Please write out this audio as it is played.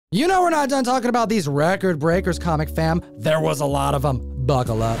You know we're not done talking about these record breakers, comic fam. There was a lot of them.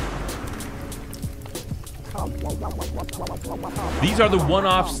 Buckle up. These are the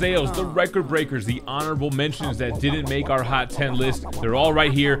one-off sales, the record breakers, the honorable mentions that didn't make our Hot 10 list. They're all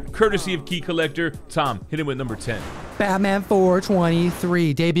right here, courtesy of Key Collector. Tom, hit him with number 10. Batman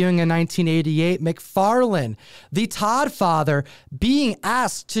 423, debuting in 1988, Macfarlane, the Todd father, being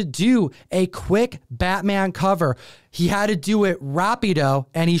asked to do a quick Batman cover. He had to do it rapido,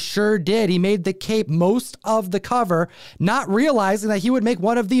 and he sure did. He made the cape most of the cover, not realizing that he would make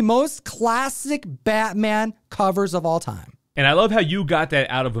one of the most classic Batman covers of all time. And I love how you got that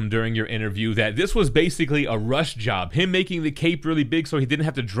out of him during your interview, that this was basically a rush job, him making the cape really big so he didn't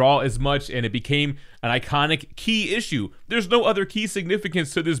have to draw as much, and it became an iconic key issue. There's no other key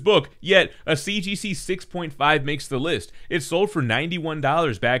significance to this book, yet a CGC 6.5 makes the list. It sold for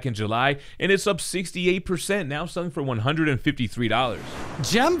 $91 back in July, and it's up 68%, now selling for $153.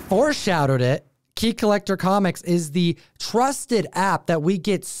 Jem foreshadowed it. Key Collector Comics is the trusted app that we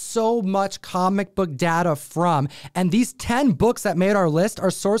get so much comic book data from. And these 10 books that made our list are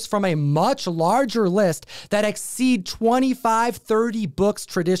sourced from a much larger list that exceed 25, 30 books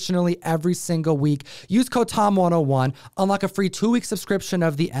traditionally every single week. Use code TOM101, unlock a free 2-week subscription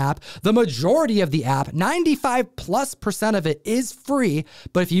of the app. The majority of the app, 95+% of it, is free.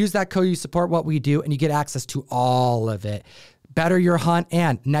 But if you use that code, you support what we do and you get access to all of it. Better your hunt.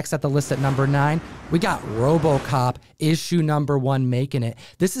 And next at the list at number 9, we got Robo-Cop, issue number 1, making it.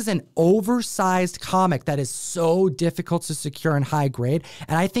 This is an oversized comic that is so difficult to secure in high grade.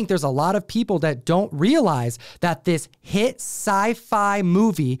 And I think there's a lot of people that don't realize that this hit sci-fi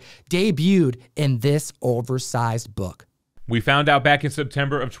movie debuted in this oversized book. We found out back in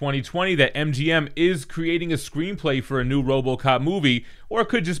September of 2020 that MGM is creating a screenplay for a new Robocop movie, or it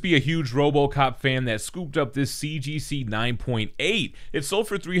could just be a huge Robocop fan that scooped up this CGC 9.8. It sold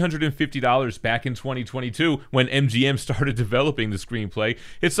for $350 back in 2022 when MGM started developing the screenplay.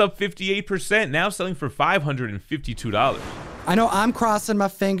 It's up 58%, now selling for $552. I know I'm crossing my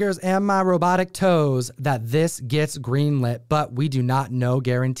fingers and my robotic toes that this gets greenlit, but we do not know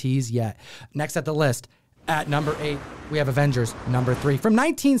guarantees yet. Next at the list, at number 8, we have Avengers number 3. From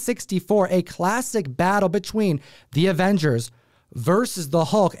 1964, a classic battle between the Avengers versus the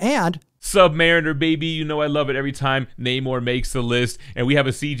Hulk and Submariner, baby. You know I love it every time Namor makes the list, and we have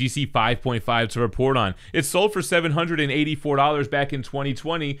a CGC 5.5 to report on. It sold for $784 back in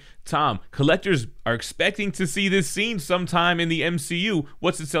 2020. Tom, collectors are expecting to see this scene sometime in the MCU.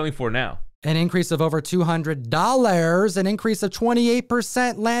 What's it selling for now? An increase of over $200, an increase of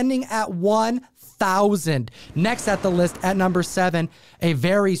 28%, landing at $1,000. Next at the list at number 7, a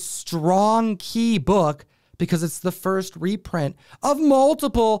very strong key book because it's the first reprint of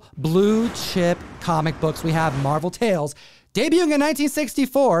multiple blue chip comic books. We have Marvel Tales, debuting in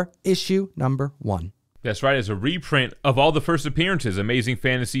 1964, issue number 1. That's right, it's a reprint of all the first appearances. Amazing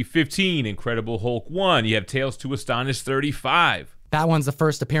Fantasy 15, Incredible Hulk 1, you have Tales to Astonish 35. That one's the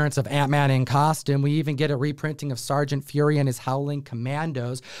first appearance of Ant-Man in costume. We even get a reprinting of Sergeant Fury and his Howling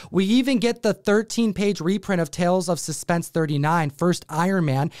Commandos. We even get the 13-page reprint of Tales of Suspense 39, First Iron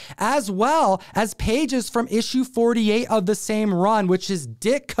Man, as well as pages from issue 48 of the same run, which is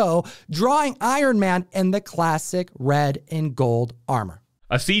Ditko drawing Iron Man in the classic red and gold armor.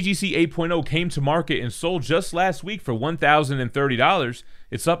 A CGC 8.0 came to market and sold just last week for $1,030.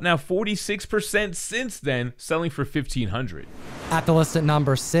 It's up now 46% since then, selling for $1,500. At the list at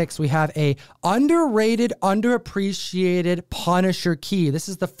number 6, we have a underrated, underappreciated Punisher key. This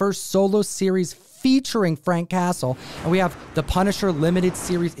is the first solo series featuring Frank Castle, and we have the Punisher limited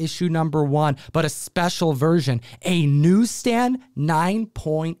series issue number 1, but a special version, a newsstand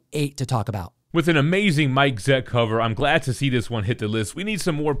 9.8 to talk about. With an amazing Mike Zeck cover, I'm glad to see this one hit the list. We need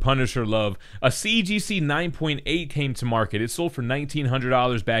some more Punisher love. A CGC 9.8 came to market. It sold for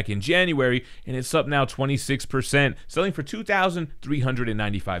 $1,900 back in January, and it's up now 26%, selling for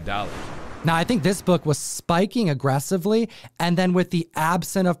 $2,395. Now, I think this book was spiking aggressively, and then with the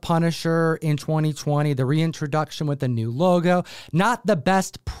absence of Punisher in 2020, the reintroduction with the new logo, not the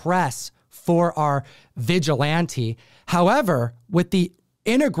best press for our vigilante. However, with the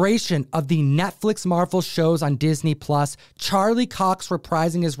integration of the Netflix Marvel shows on Disney+, Charlie Cox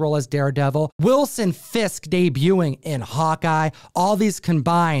reprising his role as Daredevil, Wilson Fisk debuting in Hawkeye, all these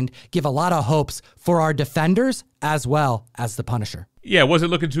combined give a lot of hopes for our Defenders as well as the Punisher. Yeah, it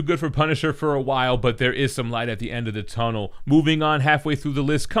wasn't looking too good for Punisher for a while, but there is some light at the end of the tunnel. Moving on halfway through the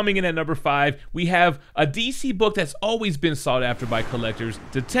list, coming in at number 5, we have a DC book that's always been sought after by collectors,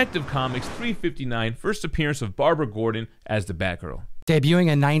 Detective Comics 359, first appearance of Barbara Gordon as the Batgirl. Debuting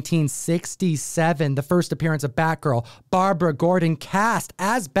in 1967, the first appearance of Batgirl, Barbara Gordon cast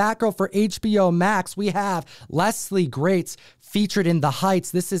as Batgirl for HBO Max. We have Leslie Grace featured in The Heights.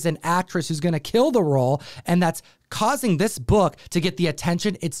 This is an actress who's going to kill the role, and that's causing this book to get the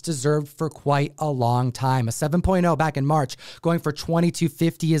attention it's deserved for quite a long time. A 7.0 back in March, going for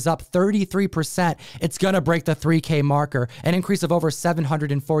 $22.50, is up 33%. It's going to break the 3K marker, an increase of over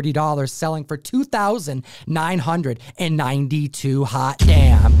 $740, selling for $2,992. Hot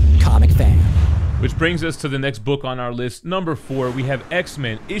damn, comic fan. Which brings us to the next book on our list. Number 4, we have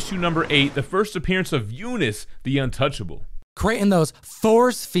X-Men, issue number 8, the first appearance of Eunice, the Untouchable. Creating those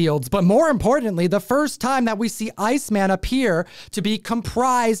force fields, but more importantly, the first time that we see Iceman appear to be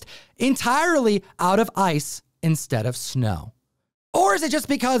comprised entirely out of ice instead of snow. Or is it just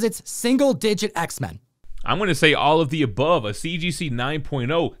because it's single-digit X-Men? I'm going to say all of the above. A CGC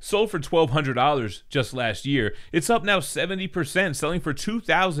 9.0 sold for $1,200 just last year. It's up now 70%, selling for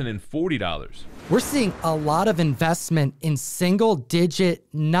 $2,040. We're seeing a lot of investment in single-digit,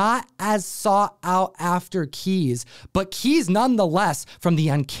 not as sought out after keys, but keys nonetheless from the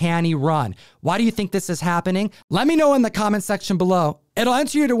Uncanny Run. Why do you think this is happening? Let me know in the comment section below. It'll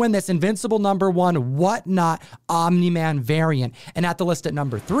enter you to win this Invincible #1 Whatnot Omni-Man variant. And at the list at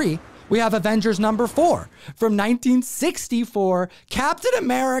number 3, we have Avengers number 4. From 1964, Captain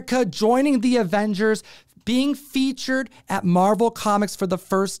America joining the Avengers, being featured at Marvel Comics for the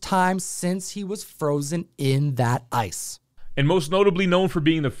first time since he was frozen in that ice. And most notably known for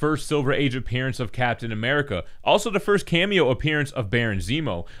being the first Silver Age appearance of Captain America. Also the first cameo appearance of Baron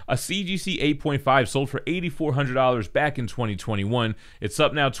Zemo. A CGC 8.5 sold for $8,400 back in 2021. It's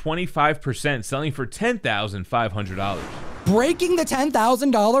up now 25%, selling for $10,500. Breaking the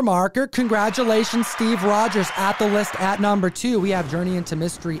 $10,000 marker. Congratulations, Steve Rogers. At the list at number 2, we have Journey into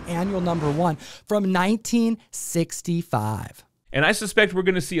Mystery Annual #1 from 1965. And I suspect we're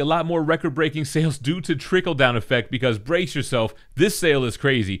going to see a lot more record-breaking sales due to trickle-down effect, because brace yourself, this sale is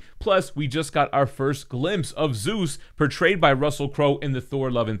crazy. Plus, we just got our first glimpse of Zeus, portrayed by Russell Crowe in the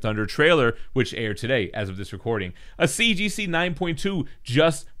Thor Love and Thunder trailer, which aired today as of this recording. A CGC 9.2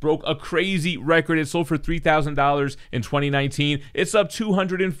 just broke a crazy record. It sold for $3,000 in 2019. It's up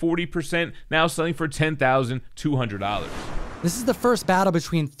 240%, now selling for $10,200. This is the first battle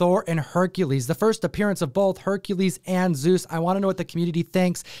between Thor and Hercules, the first appearance of both Hercules and Zeus. I want to know what the community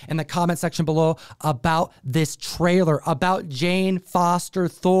thinks in the comment section below about this trailer, about Jane Foster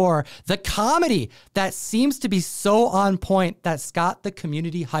Thor, the comedy that seems to be so on point that's got the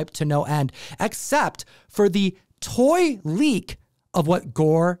community hyped to no end, except for the toy leak of what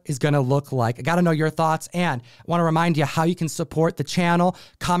Gore is going to look like. I got to know your thoughts, and I want to remind you how you can support the channel.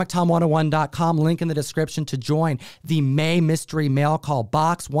 ComicTom101.com, link in the description to join the May Mystery Mail Call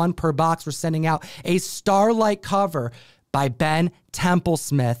box. 1 per box. We're sending out a Starlight cover by Ben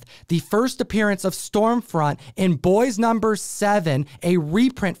Templesmith, the first appearance of Stormfront in Boys number 7, a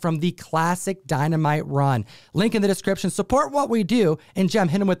reprint from the classic Dynamite run. Link in the description. Support what we do, and Jem,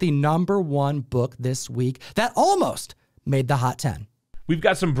 hit him with the #1 book this week that almost made the Hot 10. We've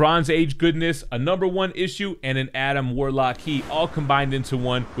got some Bronze Age goodness, a #1 issue, and an Adam Warlock key, all combined into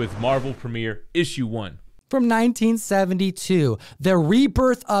one with Marvel Premiere issue 1. From 1972, the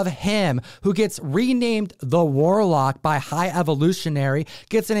rebirth of him, who gets renamed the Warlock by High Evolutionary,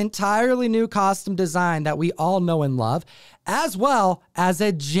 gets an entirely new costume design that we all know and love, as well as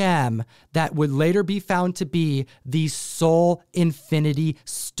a gem that would later be found to be the Soul Infinity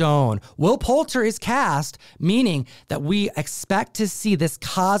Stone. Will Poulter is cast, meaning that we expect to see this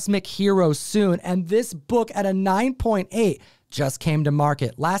cosmic hero soon, and this book at a 9.8 just came to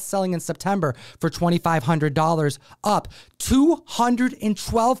market, last selling in September for $2,500, up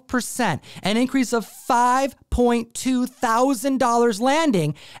 212%, an increase of $5,200,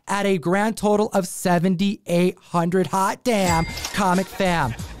 landing at a grand total of $7,800. Hot damn, comic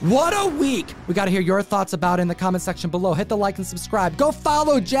fam. What a week. We got to hear your thoughts about it in the comment section below. Hit the like and subscribe. Go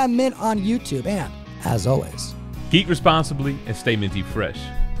follow Jem Mint on YouTube. And as always, geek responsibly and stay minty fresh.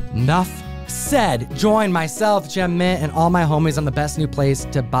 Enough said. Join myself, Jem Mint, and all my homies on the best new place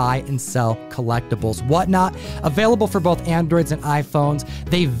to buy and sell collectibles. Whatnot, available for both Androids and iPhones.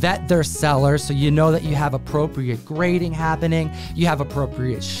 They vet their sellers, so you know that you have appropriate grading happening, you have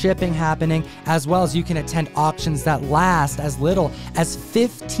appropriate shipping happening, as well as you can attend auctions that last as little as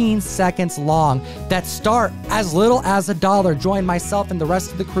 15 seconds long, that start as little as $1. Join myself and the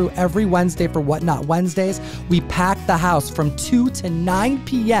rest of the crew every Wednesday for Whatnot Wednesdays. We pack the house from 2 to 9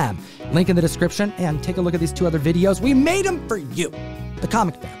 p.m. Link in the description, and take a look at these 2 other videos. We made them for you, the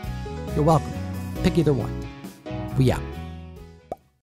comic fan. You're welcome. Pick either one. We out.